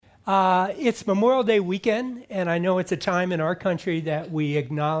It's Memorial Day weekend, and I know it's a time in our country that we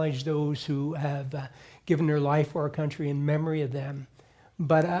acknowledge those who have given their life for our country in memory of them.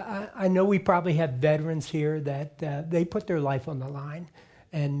 But I know we probably have veterans here that they put their life on the line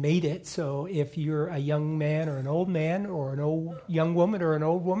and made it. So if you're a young man or an old young woman or an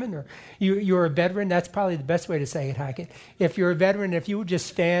old woman, or you're a veteran, that's probably the best way to say it, Hackett. If you're a veteran, if you would just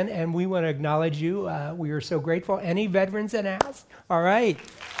stand and we want to acknowledge you, we are so grateful. Any veterans in the house? All right.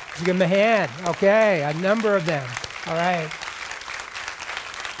 Let's give them a hand. Okay, a number of them. All right.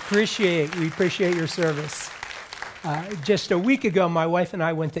 We appreciate your service. Just a week ago, my wife and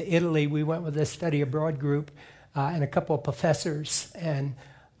I went to Italy. We went with a study abroad group and a couple of professors. And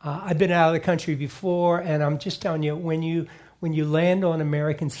I've been out of the country before, and I'm just telling you, when you land on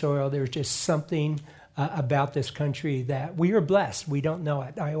American soil, there's just something about this country that we are blessed. We don't know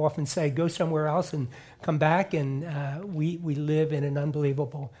it. I often say, go somewhere else and come back, and we live in an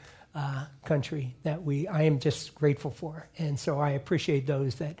unbelievable country that I am just grateful for. And so I appreciate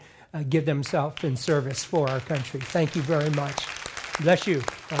those that give themselves in service for our country. Thank you very much. Bless you.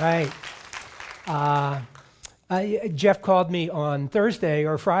 All right. Jeff called me on Thursday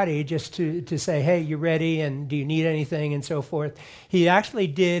or Friday just to say, hey, you ready, and do you need anything, and so forth. He actually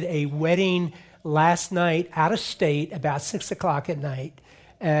did a wedding last night out of state about 6 o'clock at night.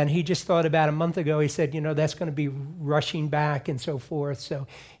 And he just thought about a month ago, he said, that's going to be rushing back and so forth. So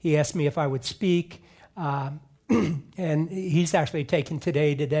he asked me if I would speak. And he's actually taken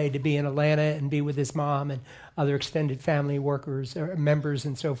today to be in Atlanta and be with his mom and other extended family workers or members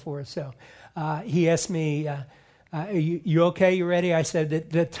and so forth. So he asked me, you okay? You ready? I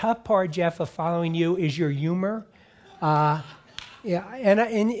said, the tough part, Jeff, of following you is your humor. Yeah, and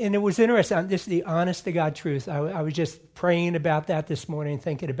it was interesting. This is the honest to God truth. I was just praying about that this morning,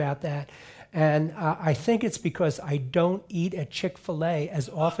 thinking about that. And I think it's because I don't eat at Chick-fil-A as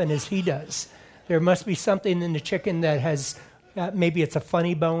often as he does. There must be something in the chicken that has, maybe it's a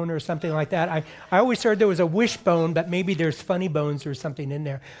funny bone or something like that. I always heard there was a wishbone, but maybe there's funny bones or something in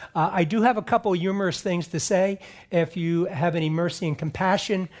there. I do have a couple humorous things to say. If you have any mercy and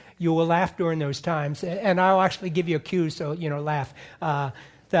compassion, you will laugh during those times. And I'll actually give you a cue, so, laugh.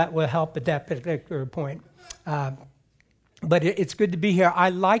 That will help at that particular point. But it's good to be here. I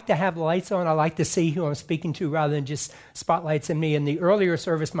like to have lights on. I like to see who I'm speaking to rather than just spotlights in me. In the earlier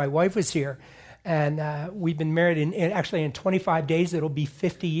service, my wife was here. And we've been married in 25 days. It'll be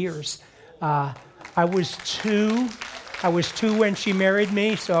 50 years. I was two when she married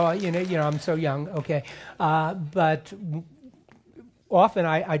me, so I'm so young. Okay, but often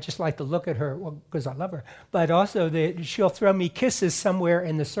I just like to look at her because I love her. But also she'll throw me kisses somewhere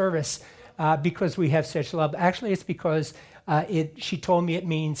in the service because we have such love. Actually, it's because she told me it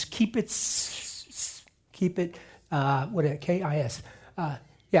means keep it K-I-S.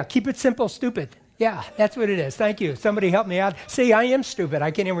 Yeah, keep it simple, stupid. Yeah, that's what it is. Thank you. Somebody help me out. See, I am stupid.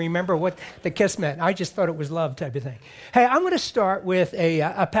 I can't even remember what the kiss meant. I just thought it was love type of thing. Hey, I'm going to start with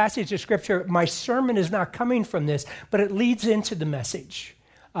a passage of Scripture. My sermon is not coming from this, but it leads into the message.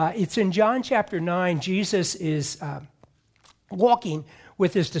 It's in John chapter 9. Jesus is walking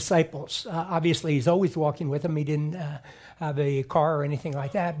with his disciples. Obviously, he's always walking with them. He didn't have a car or anything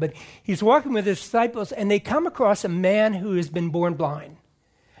like that, but he's walking with his disciples, and they come across a man who has been born blind.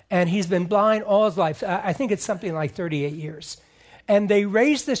 And he's been blind all his life. I think it's something like 38 years. And they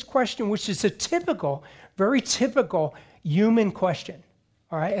raise this question, which is very typical human question.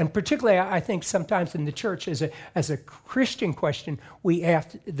 All right, and particularly, I think sometimes in the church, as a Christian question, we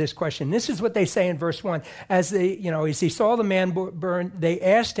ask this question. This is what they say in verse 1. As he saw the man burned, they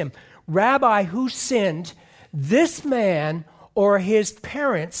asked him, "Rabbi, who sinned, this man or his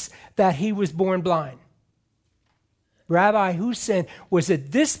parents, that he was born blind?" Rabbi, who sinned? Was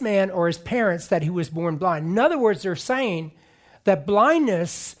it this man or his parents that he was born blind? In other words, they're saying that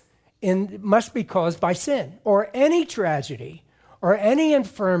blindness must be caused by sin, or any tragedy, or any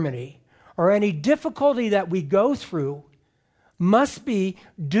infirmity, or any difficulty that we go through must be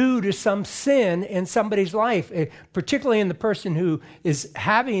due to some sin in somebody's life, particularly in the person who is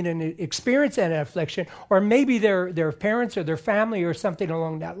having an experience and an affliction, or maybe their parents or their family or something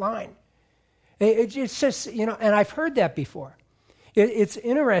along that line. It's just, and I've heard that before. It's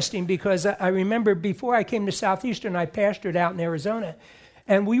interesting because I remember before I came to Southeastern, I pastored out in Arizona,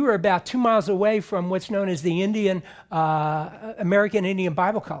 and we were about 2 miles away from what's known as the American Indian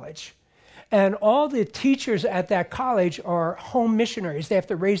Bible College. And all the teachers at that college are home missionaries. They have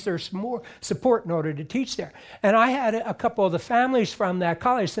to raise their support in order to teach there. And I had a couple of the families from that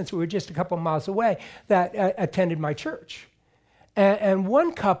college, since we were just a couple of miles away, that attended my church. And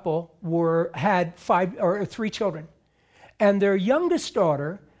one couple had 3 children. And their youngest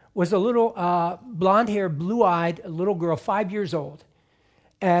daughter was a little blonde-haired, blue-eyed little girl, 5 years old.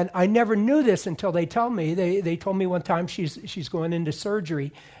 And I never knew this until they told me. They told me one time she's going into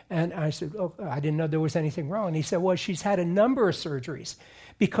surgery. And I said, oh, I didn't know there was anything wrong. And he said, well, she's had a number of surgeries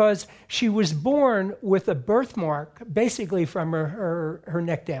because she was born with a birthmark basically from her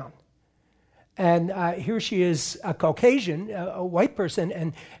neck down. And here she is, a Caucasian, a white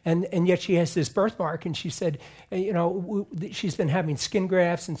person, and yet she has this birthmark. And she said, she's been having skin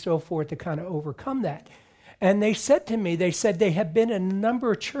grafts and so forth to kind of overcome that. And they said to me, they have been in a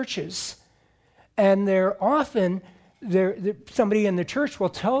number of churches, and they're often, somebody in the church will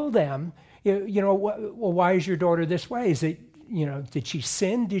tell them, well, why is your daughter this way? Is it, did she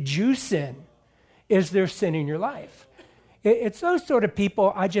sin? Did you sin? Is there sin in your life? It's those sort of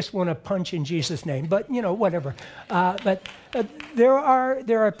people I just want to punch in Jesus' name, but, whatever. But there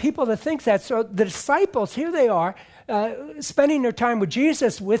are people that think that. So the disciples, here they are, spending their time with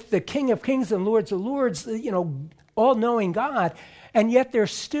Jesus, with the King of Kings and Lords of Lords, all-knowing God, and yet they're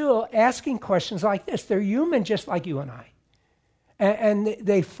still asking questions like this. They're human just like you and I. And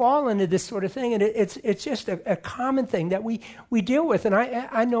they fall into this sort of thing, and it's just a common thing that we deal with. And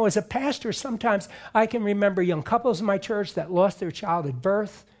I know as a pastor, sometimes I can remember young couples in my church that lost their child at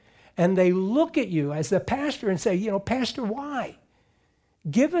birth, and they look at you as the pastor and say, Pastor, why?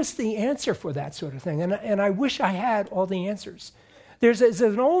 Give us the answer for that sort of thing. And I wish I had all the answers. There's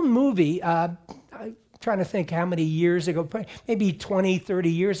an old movie, I'm trying to think how many years ago, maybe 20, 30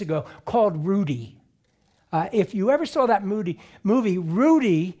 years ago, called Rudy. If you ever saw that movie,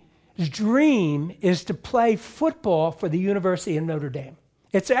 Rudy's dream is to play football for the University of Notre Dame.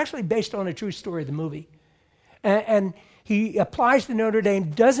 It's actually based on a true story of the movie. And he applies to Notre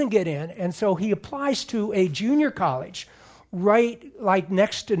Dame, doesn't get in, and so he applies to a junior college right like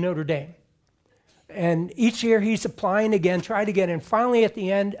next to Notre Dame. And each year he's applying again, trying to get in. Finally, at the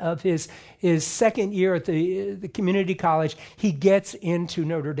end of his second year at the community college, he gets into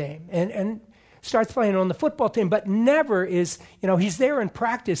Notre Dame and starts playing on the football team, but never is, he's there in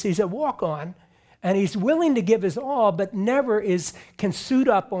practice. He's a walk-on, and he's willing to give his all, but never can suit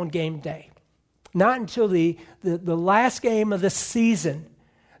up on game day. Not until the last game of the season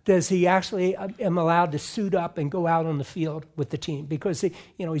does he actually am allowed to suit up and go out on the field with the team because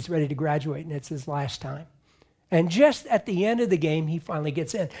he's ready to graduate and it's his last time. And just at the end of the game, he finally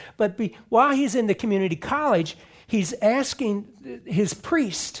gets in. But while he's in the community college, he's asking his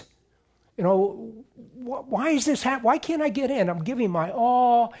priest, why is this happening? Why can't I get in? I'm giving my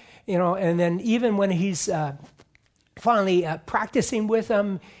all, and then even when he's finally practicing with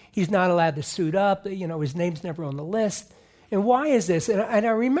them, he's not allowed to suit up. His name's never on the list. And why is this? And I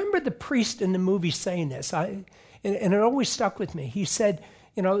remember the priest in the movie saying this, and it always stuck with me. He said,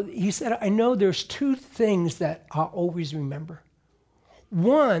 I know there's two things that I'll always remember.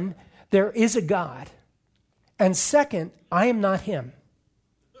 One, there is a God. And second, I am not him.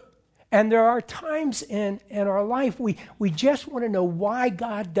 And there are times in our life we just want to know why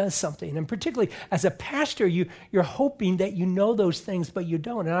God does something. And particularly as a pastor, you're hoping that you know those things, but you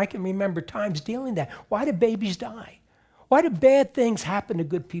don't. And I can remember times dealing that. Why do babies die? Why do bad things happen to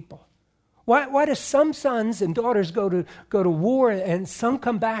good people? Why do some sons and daughters go to war and some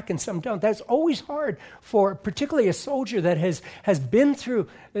come back and some don't? That's always hard for particularly a soldier that has been through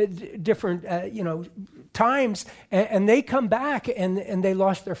different times, and they come back and they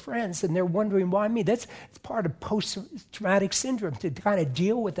lost their friends and they're wondering why me. It's part of post-traumatic syndrome to kind of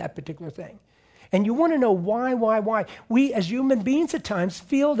deal with that particular thing. And you want to know why. We as human beings at times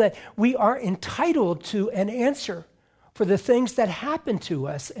feel that we are entitled to an answer for the things that happen to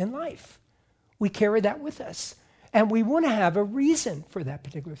us in life. We carry that with us. And we want to have a reason for that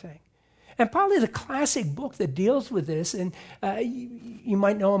particular thing. And probably the classic book that deals with this, and you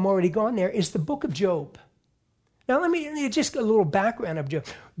might know I'm already gone there, is the book of Job. Now let me just a little background of Job.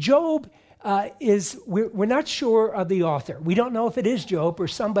 Job we're not sure of the author. We don't know if it is Job or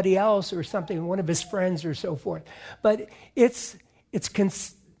somebody else or something, one of his friends or so forth. But it's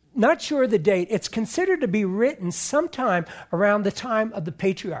not sure of the date. It's considered to be written sometime around the time of the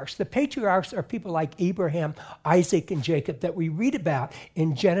patriarchs. The patriarchs are people like Abraham, Isaac, and Jacob that we read about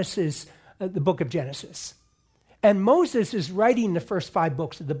in Genesis, the book of Genesis. And Moses is writing the first 5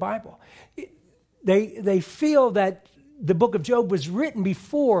 books of the Bible. They feel that the book of Job was written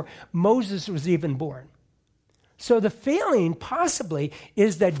before Moses was even born. So the feeling possibly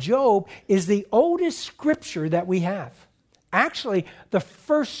is that Job is the oldest scripture that we have. Actually, the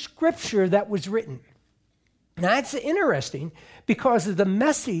first scripture that was written. Now, that's interesting because of the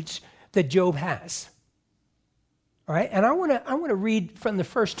message that Job has. All right, and I want to read from the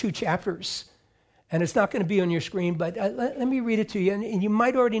first 2 chapters, And it's not going to be on your screen, but let me read it to you. And you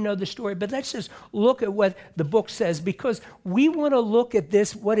might already know the story, but let's just look at what the book says, because we want to look at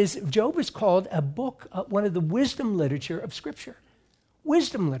this, Job is called a book, one of the wisdom literature of Scripture.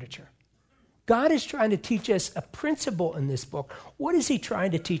 Wisdom literature. God is trying to teach us a principle in this book. What is he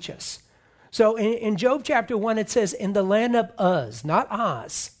trying to teach us? So in Job chapter 1, it says, in the land of Uz, not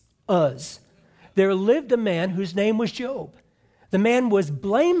Oz, Uz, there lived a man whose name was Job. The man was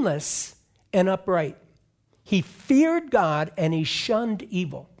blameless and upright. He feared God and he shunned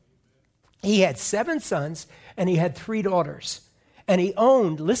evil. He had 7 sons and he had 3 daughters. And he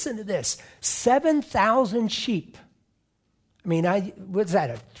owned, listen to this, 7,000 sheep. I mean, what's that,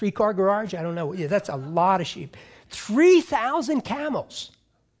 a 3-car garage? I don't know. Yeah, that's a lot of sheep. 3,000 camels,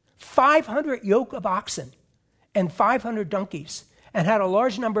 500 yoke of oxen, and 500 donkeys, and had a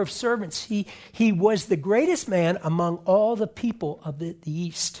large number of servants. He was the greatest man among all the people of the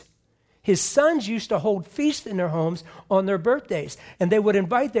East. His sons used to hold feasts in their homes on their birthdays, and they would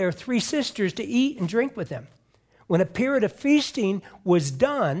invite their 3 sisters to eat and drink with them. When a period of feasting was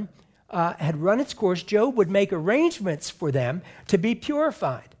done, had run its course, Job would make arrangements for them to be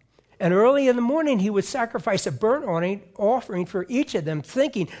purified. And early in the morning, he would sacrifice a burnt offering for each of them,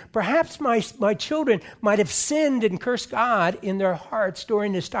 thinking, perhaps my children might have sinned and cursed God in their hearts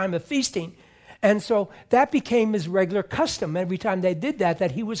during this time of feasting. And so that became his regular custom. Every time they did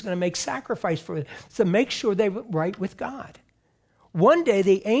that he was going to make sacrifice for them to make sure they were right with God. One day,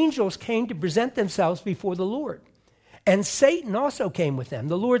 the angels came to present themselves before the Lord. And Satan also came with them.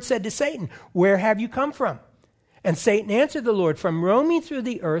 The Lord said to Satan, where have you come from? And Satan answered the Lord, from roaming through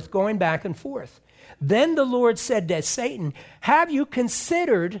the earth, going back and forth. Then the Lord said to Satan, have you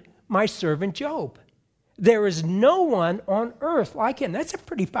considered my servant Job? There is no one on earth like him. That's a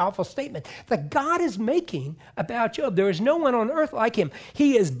pretty powerful statement that God is making about Job. There is no one on earth like him.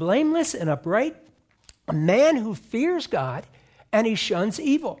 He is blameless and upright, a man who fears God, and he shuns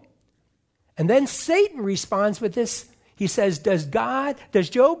evil. And then Satan responds with this. He says, does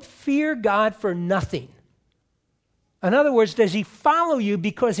Job fear God for nothing? In other words, does he follow you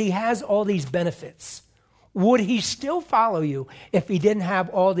because he has all these benefits? Would he still follow you if he didn't have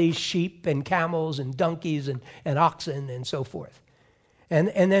all these sheep and camels and donkeys and oxen and so forth? And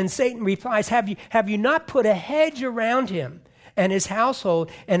then Satan replies, have you not put a hedge around him and his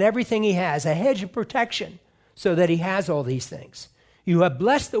household and everything he has, a hedge of protection so that he has all these things? You have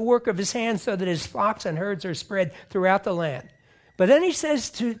blessed the work of his hands so that his flocks and herds are spread throughout the land. But then he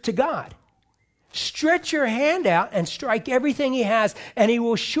says to God, stretch your hand out and strike everything he has, and he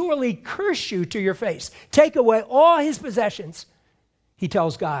will surely curse you to your face. Take away all his possessions, he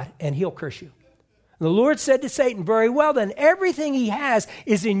tells God, and he'll curse you. The Lord said to Satan, very well, then everything he has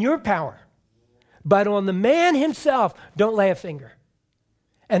is in your power. But on the man himself, don't lay a finger.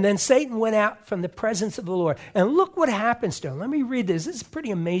 And then Satan went out from the presence of the Lord. And look what happens to him. Let me read this. This is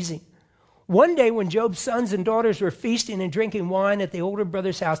pretty amazing. One day when Job's sons and daughters were feasting and drinking wine at the older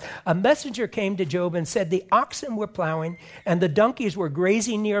brother's house, a messenger came to Job and said, the oxen were plowing and the donkeys were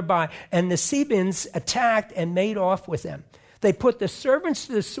grazing nearby, and the Sabeans attacked and made off with them. They put the servants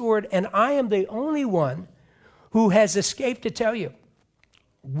to the sword, and I am the only one who has escaped to tell you.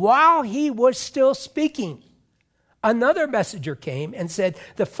 While he was still speaking, another messenger came and said,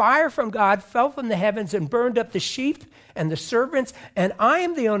 the fire from God fell from the heavens and burned up the sheep and the servants, and I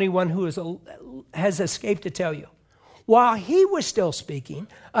am the only one who has escaped to tell you. While he was still speaking,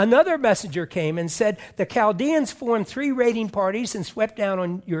 another messenger came and said, the Chaldeans formed 3 raiding parties and swept down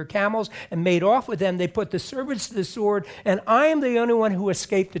on your camels and made off with them. They put the servants to the sword, and I am the only one who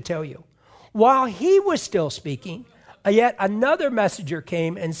escaped to tell you. While he was still speaking, yet another messenger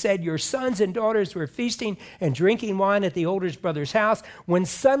came and said, your sons and daughters were feasting and drinking wine at the oldest brother's house, when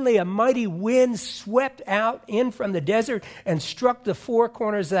suddenly a mighty wind swept out in from the desert and struck the 4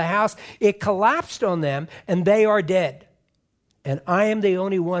 corners of the house. It collapsed on them, and they are dead. And I am the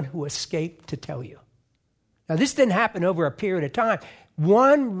only one who escaped to tell you. Now, this didn't happen over a period of time.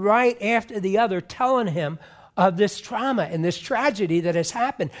 One right after the other telling him of this trauma and this tragedy that has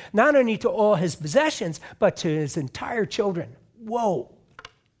happened, not only to all his possessions, but to his entire children. Whoa.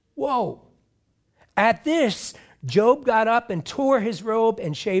 Whoa. At this, Job got up and tore his robe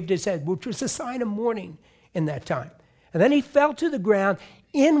and shaved his head, which was a sign of mourning in that time. And then he fell to the ground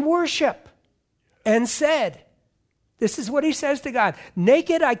in worship and said, this is what he says to God,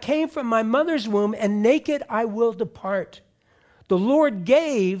 naked I came from my mother's womb, and naked I will depart. The Lord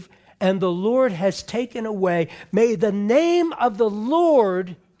gave, and the Lord has taken away. May the name of the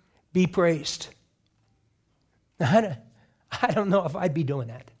Lord be praised. Now, I don't know if I'd be doing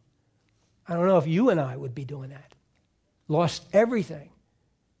that. I don't know if you and I would be doing that. Lost everything.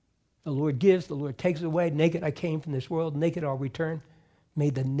 The Lord gives, the Lord takes away. Naked I came from this world, naked I'll return. May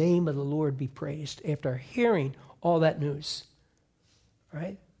the name of the Lord be praised. After hearing all that news,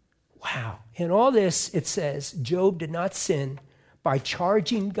 right? Wow. In all this, it says, Job did not sin by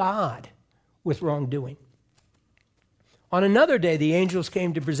charging God with wrongdoing. On another day, the angels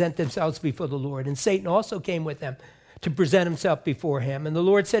came to present themselves before the Lord, and Satan also came with them to present himself before him. And the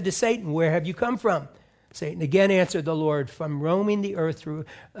Lord said to Satan, where have you come from? Satan again answered the Lord, from roaming the earth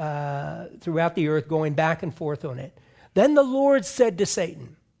throughout the earth, going back and forth on it. Then the Lord said to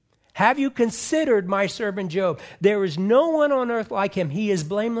Satan, have you considered my servant Job? There is no one on earth like him. He is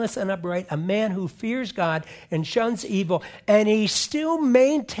blameless and upright, a man who fears God and shuns evil, and he still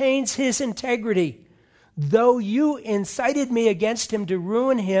maintains his integrity, though you incited me against him to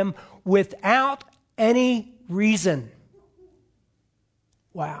ruin him without any reason.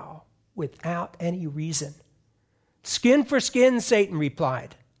 Wow, without any reason. Skin for skin, Satan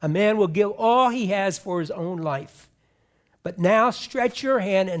replied. A man will give all he has for his own life. But now stretch your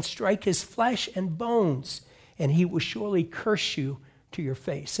hand and strike his flesh and bones, and he will surely curse you to your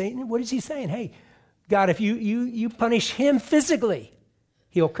face. Satan, what is he saying? Hey, God, if you punish him physically,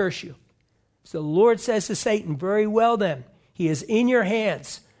 he'll curse you. So the Lord says to Satan, very well then, he is in your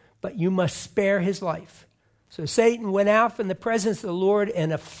hands, but you must spare his life. So Satan went out from the presence of the Lord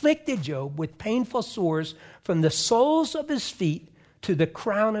and afflicted Job with painful sores from the soles of his feet to the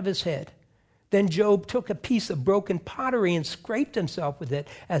crown of his head. Then Job took a piece of broken pottery and scraped himself with it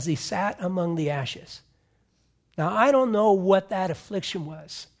as he sat among the ashes. Now, I don't know what that affliction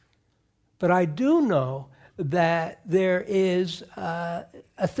was, but I do know that there is a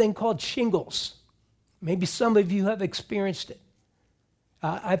thing called shingles. Maybe some of you have experienced it.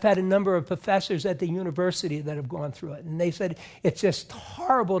 I've had a number of professors at the university that have gone through it, and they said it's just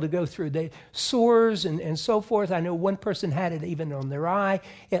horrible to go through. They sores and so forth. I know one person had it even on their eye.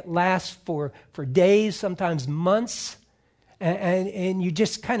 It lasts for days, sometimes months, and you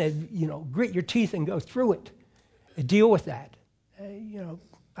just kind of grit your teeth and go through it, and deal with that.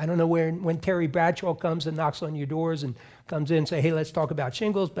 I don't know when Terry Bradshaw comes and knocks on your doors and comes in and say, hey, let's talk about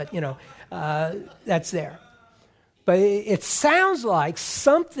shingles, but that's there. But it sounds like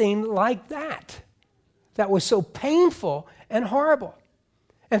something like that was so painful and horrible.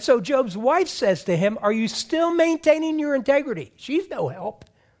 And so Job's wife says to him, are you still maintaining your integrity? She's no help.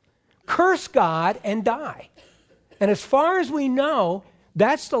 Curse God and die. And as far as we know,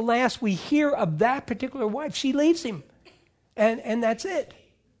 that's the last we hear of that particular wife. She leaves him, and that's it.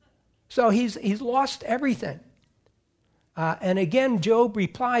 So he's lost everything. And again, Job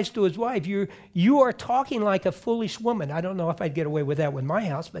replies to his wife, you are talking like a foolish woman. I don't know if I'd get away with that with my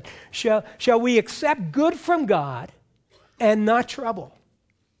house, but shall we accept good from God and not trouble?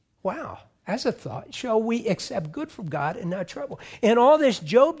 Wow, that's a thought. Shall we accept good from God and not trouble? In all this,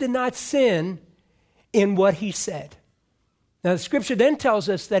 Job did not sin in what he said. Now, the scripture then tells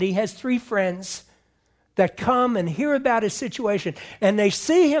us that he has 3 friends that come and hear about his situation, and they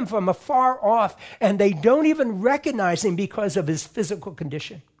see him from afar off, and they don't even recognize him because of his physical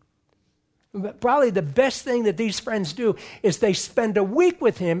condition. But probably the best thing that these friends do is they spend a week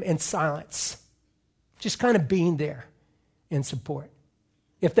with him in silence, just kind of being there in support.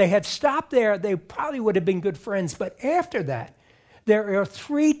 If they had stopped there, they probably would have been good friends. But after that, there are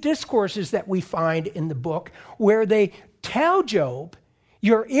 3 discourses that we find in the book where they tell Job,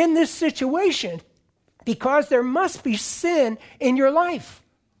 you're in this situation because there must be sin in your life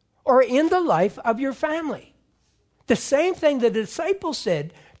or in the life of your family. The same thing the disciples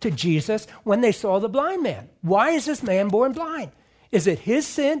said to Jesus when they saw the blind man. Why is this man born blind? Is it his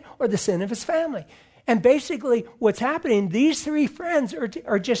sin or the sin of his family? And basically what's happening, these 3 friends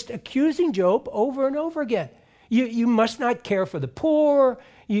are just accusing Job over and over again. You must not care for the poor.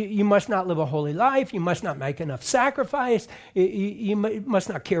 You must not live a holy life. You must not make enough sacrifice. You must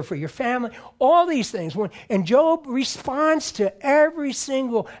not care for your family. All these things. And Job responds to every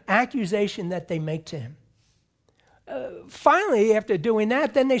single accusation that they make to him. Finally, after doing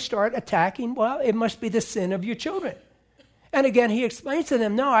that, then they start attacking, well, it must be the sin of your children. And again, he explains to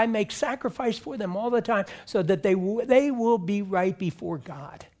them, no, I make sacrifice for them all the time so that they will be right before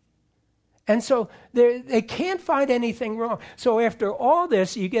God. And so they can't find anything wrong. So after all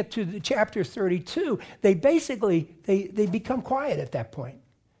this, you get to the chapter 32, they basically, they become quiet at that point.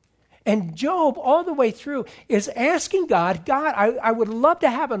 And Job, all the way through, is asking God, I would love to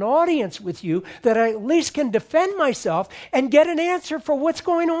have an audience with you that I at least can defend myself and get an answer for what's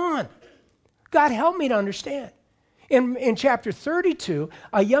going on. God, help me to understand. In chapter 32,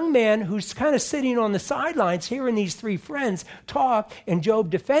 a young man who's kind of sitting on the sidelines hearing these 3 friends talk and Job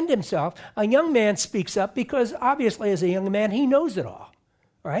defend himself, a young man speaks up because obviously as a young man, he knows it all,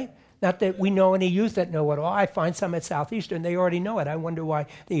 right? Not that we know any youth that know it all. I find some at Southeastern, they already know it. I wonder why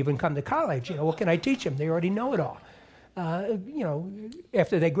they even come to college. What can I teach them? They already know it all.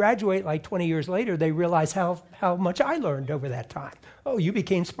 After they graduate, like 20 years later, they realize how much I learned over that time. Oh, you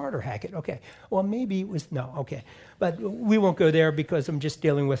became smarter, Hackett. Okay. Well, maybe it was, no, okay. But we won't go there because I'm just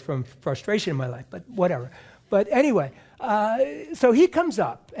dealing with from frustration in my life, but whatever. But anyway, so he comes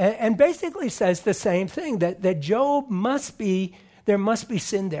up and basically says the same thing, that Job there must be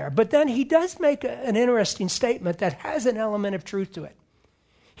sin there. But then he does make an interesting statement that has an element of truth to it.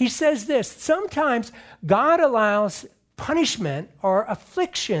 He says this: sometimes God allows punishment or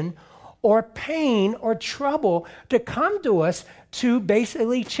affliction or pain or trouble to come to us to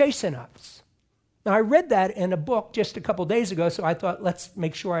basically chasten us. Now, I read that in a book just a couple days ago, so I thought, let's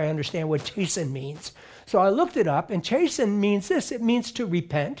make sure I understand what chasten means. So I looked it up, and chasten means this. It means to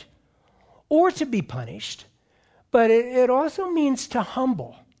repent or to be punished, but it also means to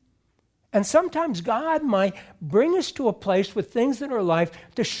humble. And sometimes God might bring us to a place with things in our life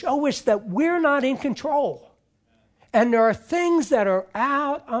to show us that we're not in control. And there are things that are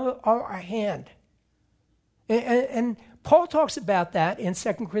out of our hand. And Paul talks about that in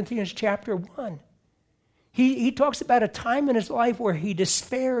 2 Corinthians chapter 1. He talks about a time in his life where he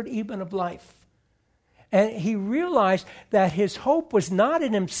despaired even of life. And he realized that his hope was not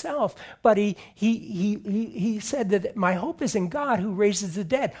in himself, but he said that my hope is in God who raises the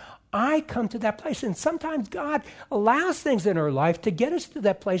dead. I come to that place. And sometimes God allows things in our life to get us to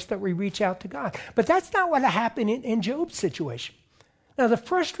that place that we reach out to God. But that's not what happened in Job's situation. Now, the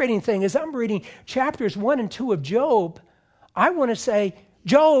frustrating thing is I'm reading chapters 1 and 2 of Job. I want to say,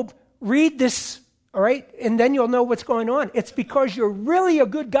 Job, read this, all right? And then you'll know what's going on. It's because you're really a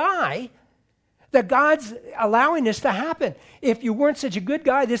good guy that God's allowing this to happen. If you weren't such a good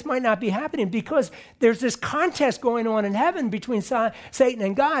guy, this might not be happening, because there's this contest going on in heaven between Satan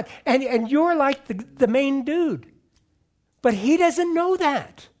and God, and you're like the main dude. But he doesn't know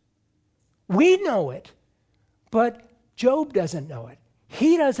that. We know it, but Job doesn't know it.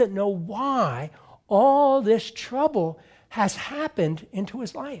 He doesn't know why all this trouble has happened into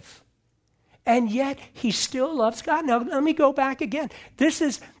his life. And yet he still loves God. Now, let me go back again. This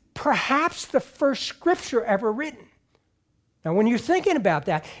is perhaps the first scripture ever written. Now, when you're thinking about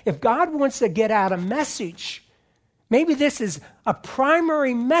that, if God wants to get out a message, maybe this is a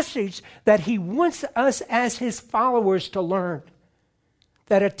primary message that he wants us as his followers to learn.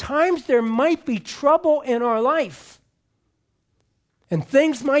 That at times there might be trouble in our life, and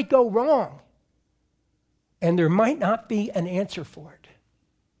things might go wrong, and there might not be an answer for it.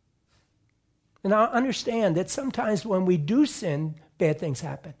 And I understand that sometimes when we do sin, bad things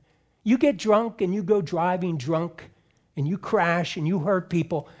happen. You get drunk and you go driving drunk and you crash and you hurt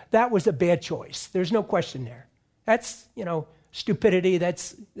people. That was a bad choice. There's no question there. That's, stupidity.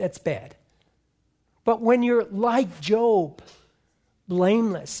 That's bad. But when you're like Job,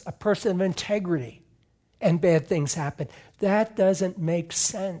 blameless, a person of integrity, and bad things happen, that doesn't make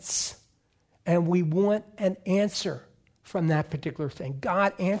sense. And we want an answer from that particular thing.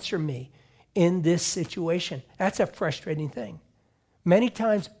 God, answer me in this situation. That's a frustrating thing. Many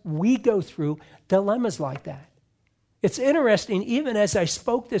times we go through dilemmas like that. It's interesting, even as I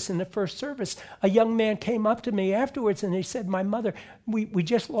spoke this in the first service, a young man came up to me afterwards and he said, my mother, we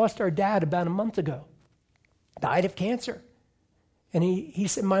just lost our dad about a month ago, died of cancer. And he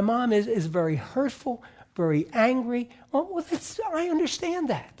said, my mom is very hurtful, very angry. Well, I understand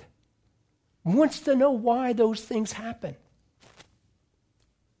that. Wants to know why those things happen.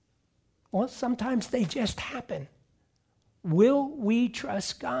 Well, sometimes they just happen. Will we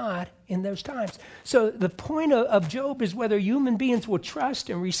trust God in those times? So the point of Job is whether human beings will trust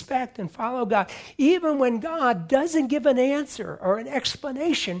and respect and follow God, even when God doesn't give an answer or an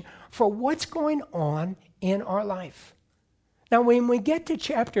explanation for what's going on in our life. Now, when we get to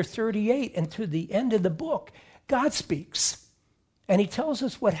chapter 38 and to the end of the book, God speaks, and he tells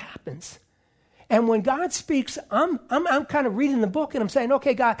us what happens. And when God speaks, I'm kind of reading the book and I'm saying,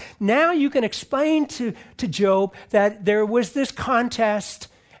 okay, God, now you can explain to Job that there was this contest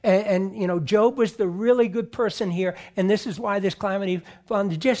and Job was the really good person here, and this is why this calamity fell,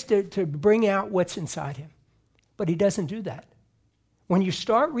 just to bring out what's inside him. But he doesn't do that. When you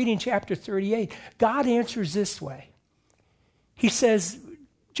start reading chapter 38, God answers this way. He says,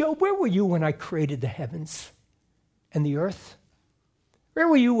 Job, where were you when I created the heavens and the earth? Where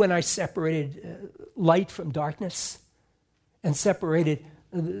were you when I separated light from darkness and separated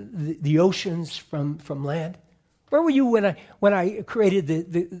the oceans from land? Where were you when I created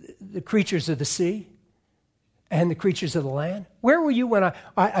the creatures of the sea and the creatures of the land? Where were you when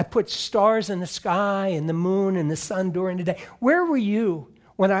I put stars in the sky and the moon and the sun during the day? Where were you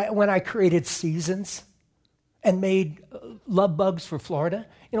when I created seasons and made love bugs for Florida?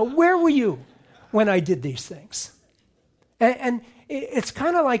 Where were you when I did these things? And it's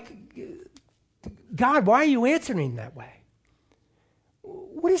kind of like, God, why are you answering that way?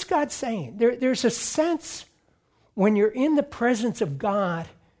 What is God saying? There's a sense when you're in the presence of God,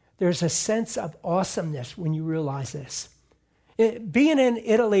 there's a sense of awesomeness when you realize this. Being in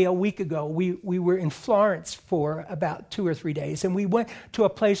Italy a week ago, we were in Florence for about 2 or 3 days, and we went to a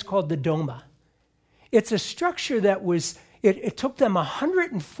place called the Doma. It's a structure that it took them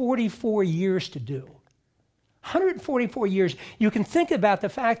 144 years to do. 144 years. You can think about the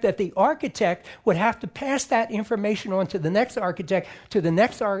fact that the architect would have to pass that information on to the next architect, to the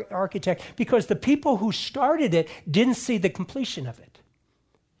next architect, because the people who started it didn't see the completion of it.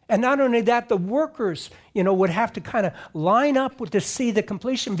 And not only that, the workers, would have to kind of line up to see the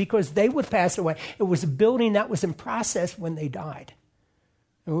completion because they would pass away. It was a building that was in process when they died.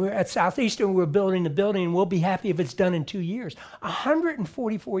 And we're at Southeastern, we're building the building, and we'll be happy if it's done in 2 years.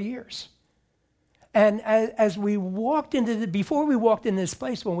 144 years. And as we walked before we walked into this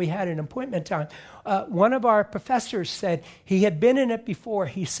place when we had an appointment time, one of our professors said, he had been in it before,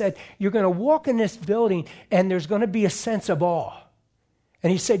 he said, you're going to walk in this building and there's going to be a sense of awe.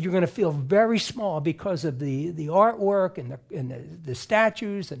 And he said, you're going to feel very small because of the artwork and the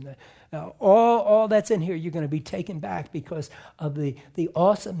statues and all that's in here. You're going to be taken back because of the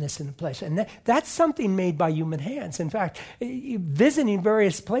awesomeness in the place. And that's something made by human hands. In fact, visiting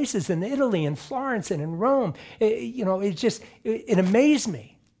various places in Italy and Florence and in Rome, it amazed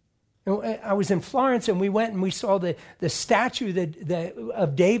me. I was in Florence and we went and we saw the statue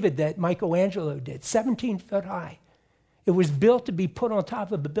of David that Michelangelo did, 17 foot high. It was built to be put on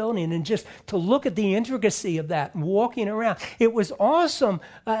top of the building, and just to look at the intricacy of that and walking around. It was awesome.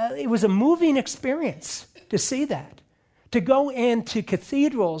 It was a moving experience to see that. To go into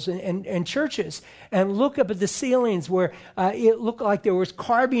cathedrals and churches and look up at the ceilings where it looked like there was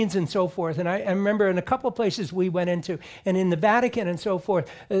carvings and so forth. And I remember in a couple of places we went into, and in the Vatican and so forth,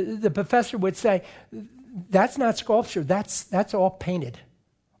 the professor would say, that's not sculpture, that's all painted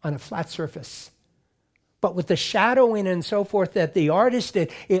on a flat surface. But with the shadowing and so forth that the artist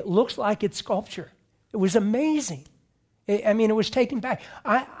did, it looks like it's sculpture. It was amazing. It was taken back.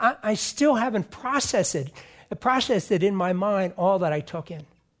 I still haven't processed it in my mind, all that I took in.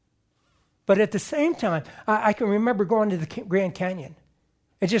 But at the same time, I can remember going to the Grand Canyon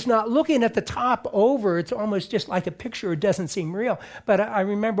and just not looking at the top over. It's almost just like a picture. It doesn't seem real. But I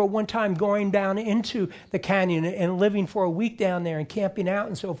remember one time going down into the canyon and living for a week down there and camping out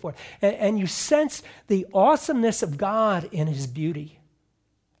and so forth. And you sense the awesomeness of God in his beauty.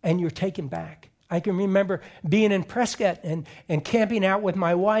 And you're taken back. I can remember being in Prescott and camping out with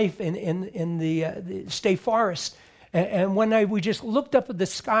my wife in the state forest. And one night we just looked up at the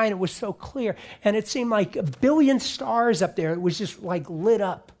sky and it was so clear. And it seemed like a billion stars up there. It was just like lit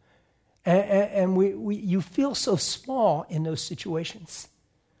up. And you feel so small in those situations.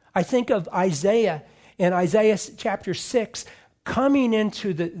 I think of Isaiah in Isaiah chapter 6 coming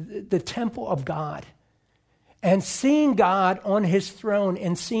into the temple of God and seeing God on his throne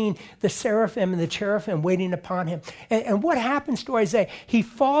and seeing the seraphim and the cherubim waiting upon him. And what happens to Isaiah? He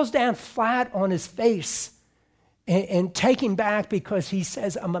falls down flat on his face and taken back because he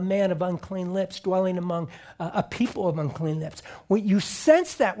says, I'm a man of unclean lips, dwelling among a people of unclean lips. When you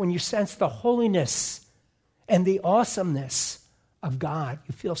sense that, when you sense the holiness and the awesomeness of God,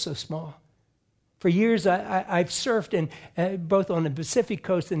 you feel so small. For years, I've surfed both on the Pacific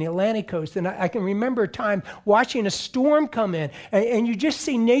coast and the Atlantic coast, and I can remember a time watching a storm come in, and you just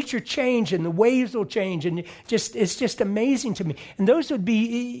see nature change, and the waves will change, and it's just amazing to me. And those would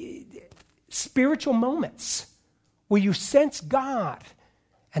be spiritual moments where you sense God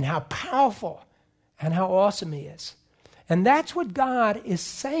and how powerful and how awesome he is. And that's what God is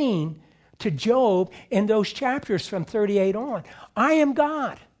saying to Job in those chapters from 38 on. I am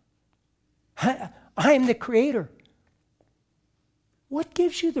God. I am the creator. What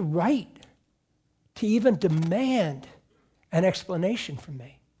gives you the right to even demand an explanation from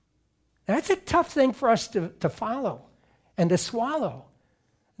me? That's a tough thing for us to follow and to swallow.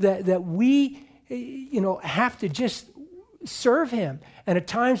 That we have to just serve him. And at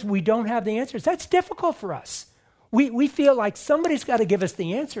times we don't have the answers. That's difficult for us. We feel like somebody's got to give us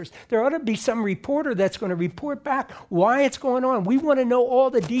the answers. There ought to be some reporter that's going to report back why it's going on. We want to know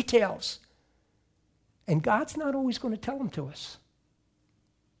all the details. And God's not always going to tell them to us.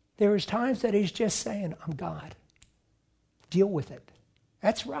 There is times that he's just saying, I'm God. Deal with it.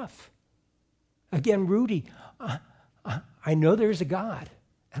 That's rough. Again, Rudy, I know there's a God,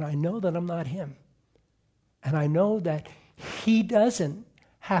 and I know that I'm not him. And I know that he doesn't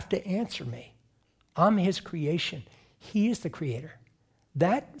have to answer me. I'm his creation. He is the creator.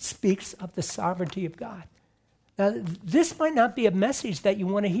 That speaks of the sovereignty of God. Now, this might not be a message that you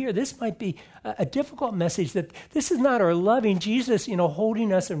want to hear. This might be a difficult message, that this is not our loving Jesus,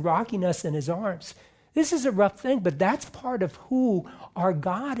 holding us and rocking us in his arms. This is a rough thing, but that's part of who our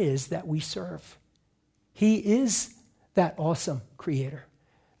God is that we serve. He is that awesome creator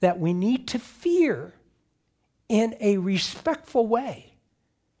that we need to fear in a respectful way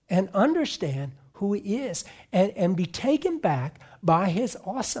and understand who he is and be taken back by his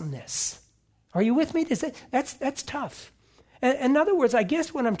awesomeness. Are you with me? That's tough. In other words, I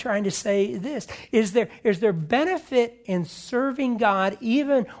guess what I'm trying to say is there benefit in serving God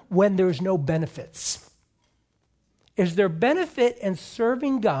even when there's no benefits? Is there benefit in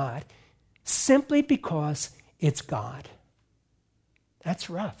serving God simply because it's God? That's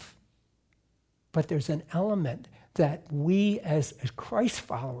rough. But there's an element that we as Christ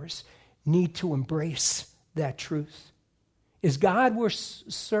followers need to embrace that truth. Is God we're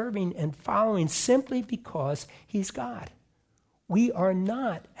serving and following simply because he's God? We are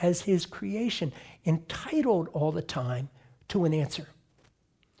not, as his creation, entitled all the time to an answer.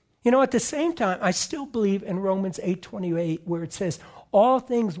 At the same time, I still believe in Romans 8:28, where it says, all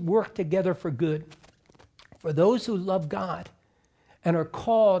things work together for good for those who love God and are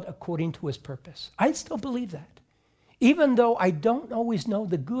called according to his purpose. I still believe that. Even though I don't always know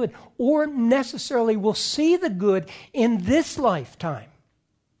the good or necessarily will see the good in this lifetime,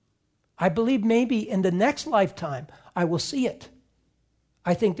 I believe maybe in the next lifetime I will see it.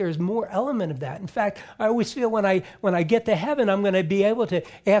 I think there's more element of that. In fact, I always feel when I get to heaven, I'm going to be able to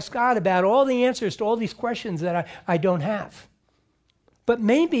ask God about all the answers to all these questions that I don't have. But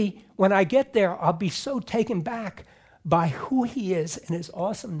maybe when I get there, I'll be so taken back by who he is and his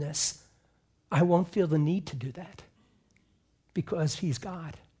awesomeness, I won't feel the need to do that because he's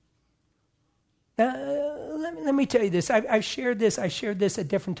God. Now, let me tell you this. I've shared this. I shared this at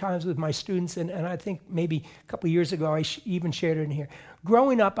different times with my students, and I think maybe a couple of years ago I even shared it in here.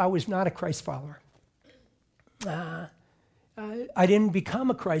 Growing up, I was not a Christ follower. I didn't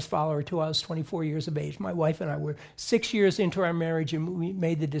become a Christ follower until I was 24 years of age. My wife and I were 6 years into our marriage, and we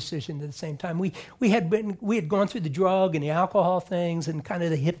made the decision at the same time. We had gone through the drug and the alcohol things and kind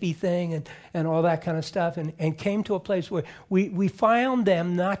of the hippie thing and all that kind of stuff, and came to a place where we found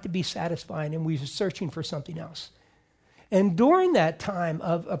them not to be satisfying, and we were searching for something else. And during that time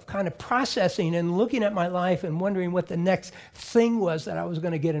of kind of processing and looking at my life and wondering what the next thing was that I was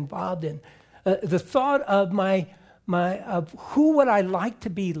going to get involved in, the thought of of who would I like to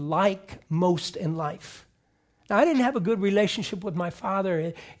be like most in life. Now, I didn't have a good relationship with my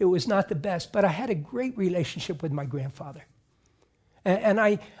father. It was not the best, but I had a great relationship with my grandfather. And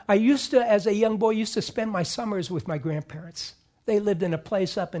I used to, as a young boy, used to spend my summers with my grandparents. They lived in a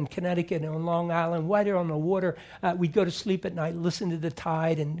place up in Connecticut on Long Island, right there on the water. We'd go to sleep at night, listen to the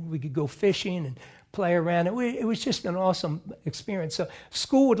tide, and we could go fishing and play around. It was just an awesome experience. So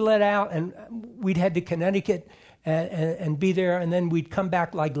school would let out, and we'd head to Connecticut and be there, and then we'd come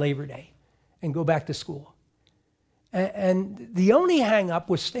back like Labor Day and go back to school. And the only hang-up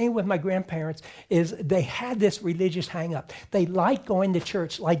with staying with my grandparents is they had this religious hang-up. They liked going to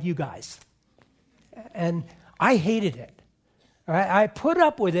church like you guys. And I hated it. All right? I put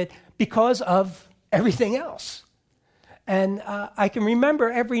up with it because of everything else. And I can remember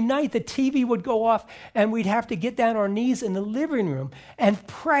every night the TV would go off and we'd have to get down on our knees in the living room and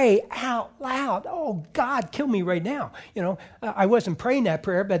pray out loud. Oh, God, kill me right now. I wasn't praying that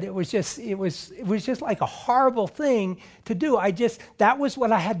prayer, but it was just like a horrible thing to do. That was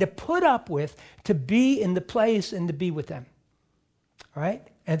what I had to put up with to be in the place and to be with them. All right?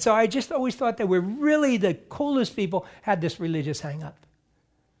 And so I just always thought that we're really the coolest people, had this religious hang up.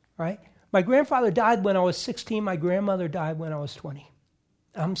 Right? My grandfather died when I was 16. My grandmother died when I was 20.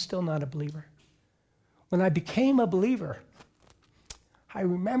 I'm still not a believer. When I became a believer, I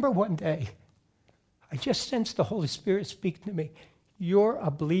remember one day, I just sensed the Holy Spirit speak to me. You're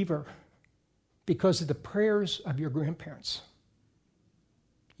a believer because of the prayers of your grandparents.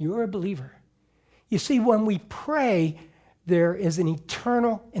 You're a believer. You see, when we pray, there is an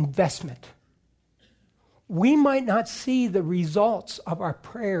eternal investment. We might not see the results of our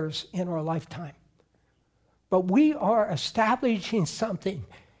prayers in our lifetime, but we are establishing something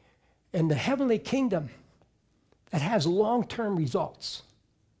in the heavenly kingdom that has long-term results.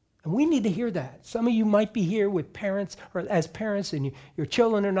 And we need to hear that. Some of you might be here with parents or as parents, and your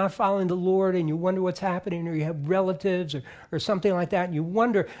children are not following the Lord, and you wonder what's happening, or you have relatives or something like that, and you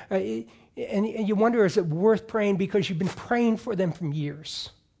wonder, is it worth praying because you've been praying for them for years?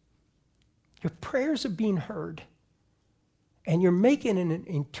 Your prayers are being heard. and you're making an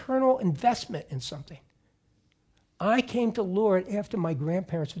internal investment in something. I came to the Lord after my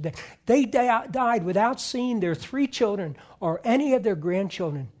grandparents were dead. They died without seeing their 3 children or any of their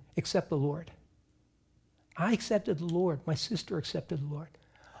grandchildren except the Lord. I accepted the Lord. My sister accepted the Lord.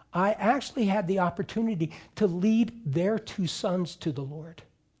 I actually had the opportunity to lead their 2 sons to the Lord.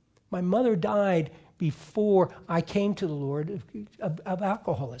 My mother died before I came to the Lord of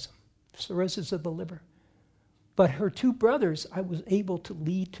alcoholism, cirrhosis of the liver. But her 2 brothers, I was able to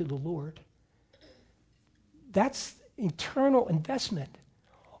lead to the Lord. That's eternal investment.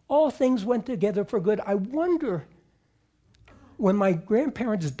 All things went together for good. I wonder, when my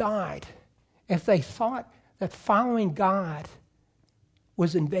grandparents died, if they thought that following God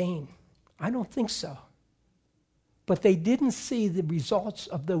was in vain. I don't think so. But they didn't see the results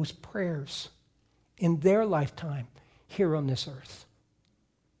of those prayers in their lifetime here on this earth.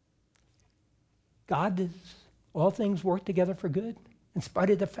 God does all things work together for good, in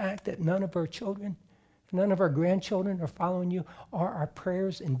spite of the fact that none of our children, none of our grandchildren are following you. Are our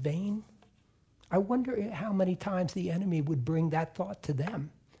prayers in vain? I wonder how many times the enemy would bring that thought to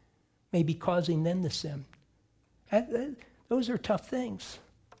them, maybe causing them to sin. Those are tough things.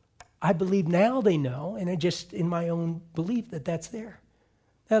 I believe now they know, and just in my own belief that that's there.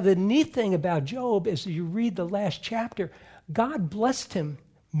 Now, the neat thing about Job is you read the last chapter, God blessed him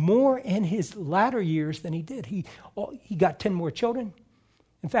more in his latter years than he did. He got 10 more children.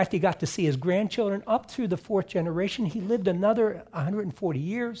 In fact, he got to see his grandchildren up through the 4th generation. He lived another 140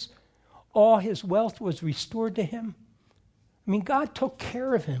 years. All his wealth was restored to him. I mean, God took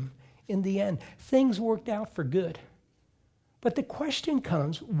care of him in the end. Things worked out for good. But the question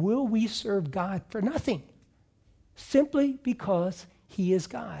comes, will we serve God for nothing? Simply because he is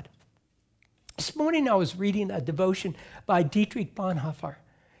God. This morning I was reading a devotion by Dietrich Bonhoeffer.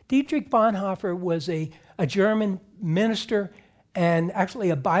 Dietrich Bonhoeffer was a German minister and actually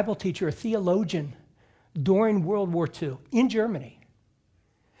a Bible teacher, a theologian during World War II in Germany.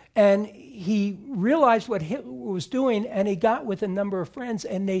 And he realized what Hitler was doing, and he got with a number of friends,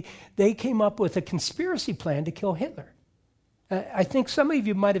 and they came up with a conspiracy plan to kill Hitler. I think some of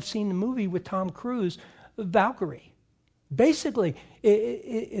you might have seen the movie with Tom Cruise, Valkyrie. Basically,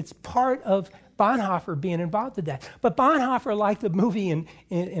 it's part of Bonhoeffer being involved in that. But Bonhoeffer, like the movie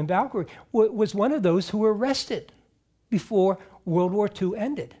in Valkyrie, was one of those who were arrested before World War II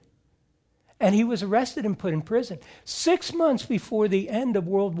ended. And he was arrested and put in prison. 6 months before the end of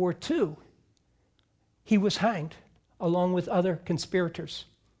World War II, he was hanged along with other conspirators.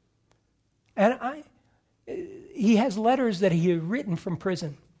 And he has letters that he had written from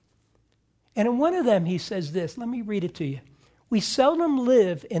prison. And in one of them he says this, let me read it to you. We seldom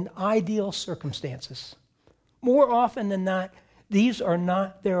live in ideal circumstances. More often than not, these are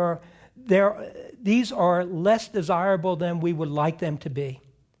less desirable than we would like them to be.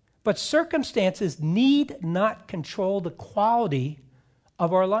 But circumstances need not control the quality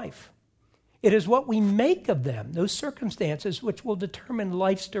of our life. It is what we make of them, those circumstances, which will determine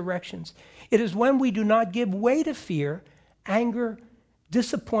life's directions. It is when we do not give way to fear, anger,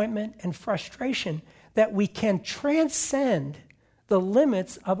 disappointment, and frustration that we can transcend the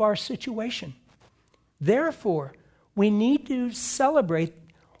limits of our situation. Therefore, we need to celebrate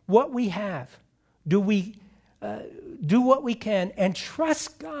what we have. Do what we can and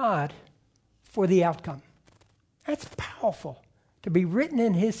trust God for the outcome. That's powerful, to be written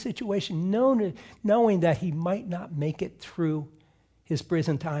in his situation, knowing that he might not make it through his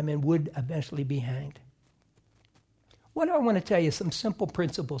prison time and would eventually be hanged. What I want to tell you, some simple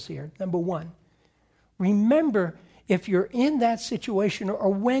principles here. Number one, remember if you're in that situation or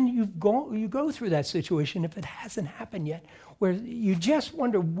when you go through that situation, if it hasn't happened yet, where you just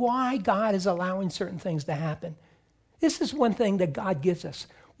wonder why God is allowing certain things to happen. This is one thing that God gives us.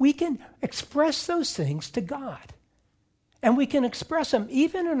 We can express those things to God. And we can express them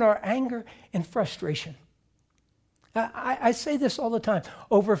even in our anger and frustration. I say this all the time.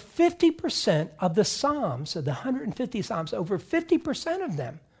 Over 50% of the Psalms, of the 150 Psalms, over 50% of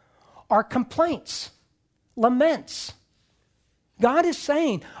them are complaints, laments. God is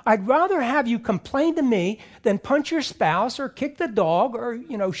saying, I'd rather have you complain to me than punch your spouse or kick the dog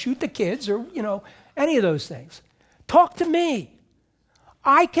or, shoot the kids or, any of those things. Talk to me.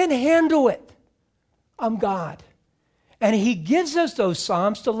 I can handle it. I'm God. And he gives us those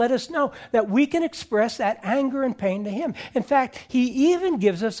Psalms to let us know that we can express that anger and pain to him. In fact, he even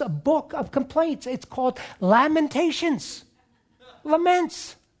gives us a book of complaints. It's called Lamentations.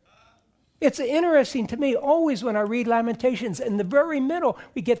 Laments. It's interesting to me always when I read Lamentations. In the very middle,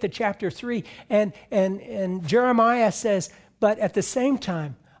 we get to chapter 3. And Jeremiah says, but at the same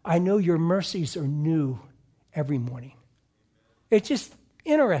time, I know your mercies are new every morning. It's just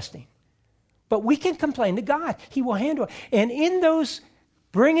interesting. But we can complain to God. He will handle it. And in those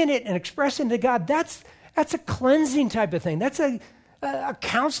bringing it and expressing to God, that's a cleansing type of thing. That's a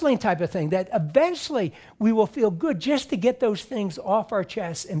counseling type of thing that eventually we will feel good just to get those things off our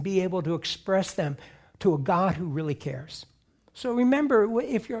chest and be able to express them to a God who really cares. So remember,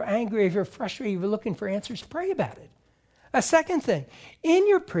 if you're angry, if you're frustrated, if you're looking for answers, pray about it. A second thing, in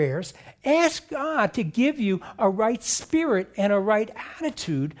your prayers, ask God to give you a right spirit and a right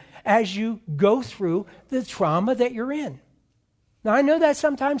attitude as you go through the trauma that you're in. Now, I know that's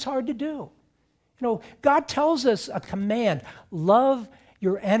sometimes hard to do. God tells us a command, love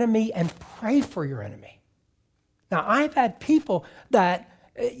your enemy and pray for your enemy. Now, I've had people that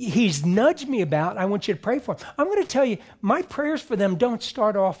he's nudged me about, I want you to pray for them. I'm going to tell you, my prayers for them don't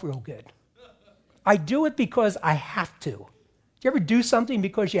start off real good. I do it because I have to. Do you ever do something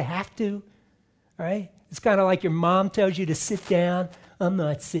because you have to? Right? It's kind of like your mom tells you to sit down. I'm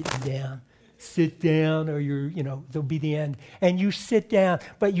not sitting down. Sit down or there'll be the end. And you sit down,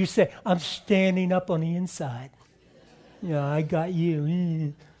 but you say, I'm standing up on the inside. I got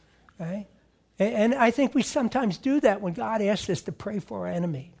you. Right? And I think we sometimes do that when God asks us to pray for our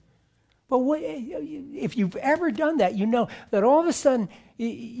enemy. But if you've ever done that, you know that all of a sudden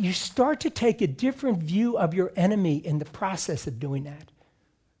you start to take a different view of your enemy in the process of doing that.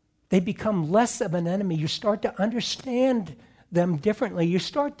 They become less of an enemy. You start to understand them differently. You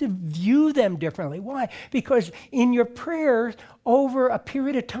start to view them differently. Why? Because in your prayers, over a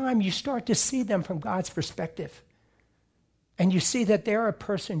period of time, you start to see them from God's perspective. And you see that they're a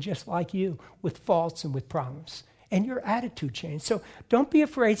person just like you with faults and with problems. And your attitude changes. So don't be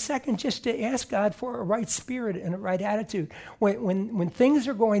afraid, second, just to ask God for a right spirit and a right attitude. When things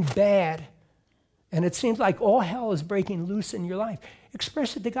are going bad and it seems like all hell is breaking loose in your life,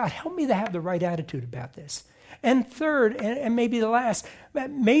 express it to God. Help me to have the right attitude about this. And third, and maybe the last,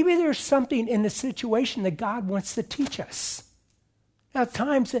 maybe there's something in the situation that God wants to teach us. Now, at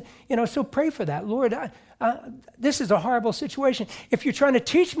times, so pray for that. Lord, this is a horrible situation. If you're trying to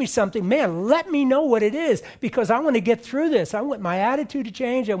teach me something, man, let me know what it is because I want to get through this. I want my attitude to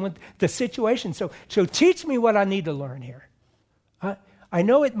change. I want the situation. So teach me what I need to learn here. I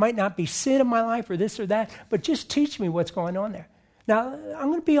know it might not be sin in my life or this or that, but just teach me what's going on there. Now, I'm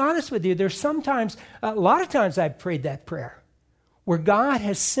going to be honest with you. There's a lot of times I've prayed that prayer where God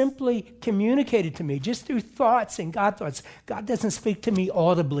has simply communicated to me just through thoughts and God thoughts. God doesn't speak to me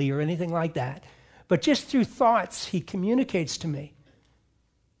audibly or anything like that. But just through thoughts, he communicates to me.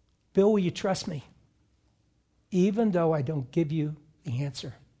 Bill, will you trust me? Even though I don't give you the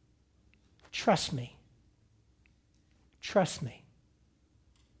answer. Trust me. Trust me.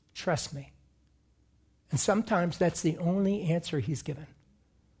 Trust me. And sometimes that's the only answer he's given.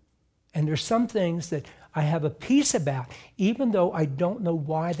 And there's some things that I have a peace about, even though I don't know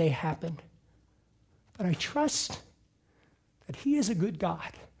why they happened. But I trust that he is a good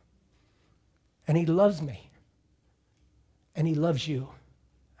God. And he loves me. And he loves you.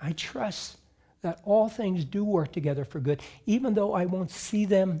 I trust that all things do work together for good, even though I won't see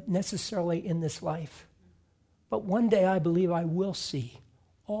them necessarily in this life. But one day I believe I will see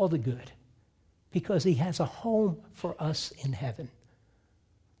all the good because he has a home for us in heaven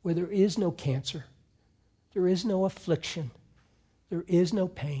where there is no cancer, there is no affliction, there is no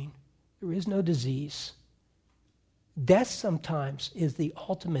pain, there is no disease. Death sometimes is the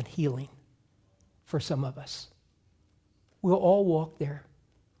ultimate healing for some of us. We'll all walk there.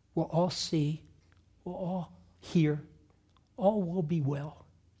 We'll all see. We'll all hear. All will be well.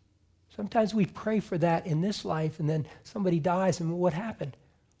 Sometimes we pray for that in this life, and then somebody dies, and what happened?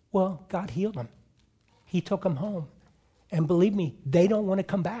 Well, God healed them. He took them home. And believe me, they don't want to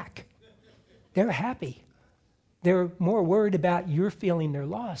come back. They're happy. They're more worried about your feeling their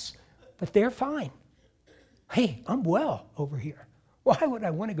loss, but they're fine. Hey, I'm well over here. Why would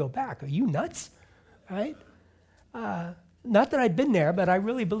I want to go back? Are you nuts? Right? Not that I've been there, but I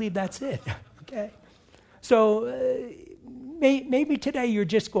really believe that's it. Okay? So maybe today you're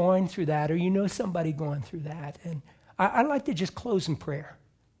just going through that, or you know somebody going through that. And I'd like to just close in prayer.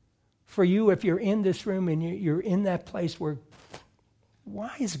 For you, if you're in this room and you're in that place where,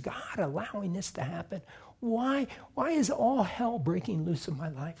 why is God allowing this to happen? Why is all hell breaking loose in my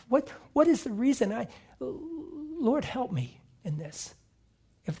life? What is the reason? Lord, help me in this.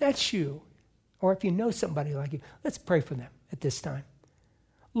 If that's you, or if you know somebody like you, let's pray for them at this time.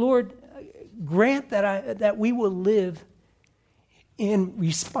 Lord, grant that we will live in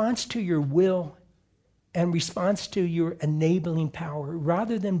response to your will and response to your enabling power,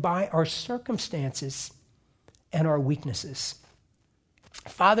 rather than by our circumstances and our weaknesses.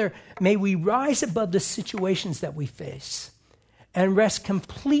 Father, may we rise above the situations that we face, and rest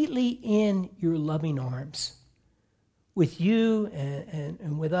completely in your loving arms. With you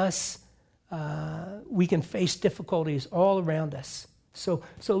and with us, we can face difficulties all around us. So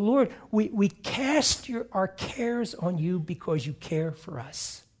Lord, we cast our cares on you because you care for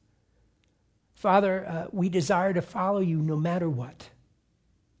us. Father, we desire to follow you no matter what,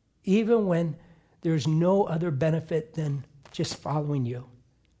 even when there's no other benefit than just following you.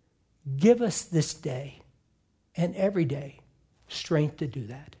 Give us this day and every day strength to do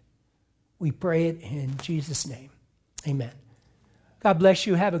that. We pray it in Jesus' name. Amen. God bless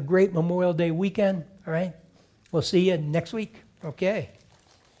you. Have a great Memorial Day weekend. All right? We'll see you next week. Okay.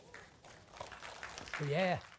 Yeah.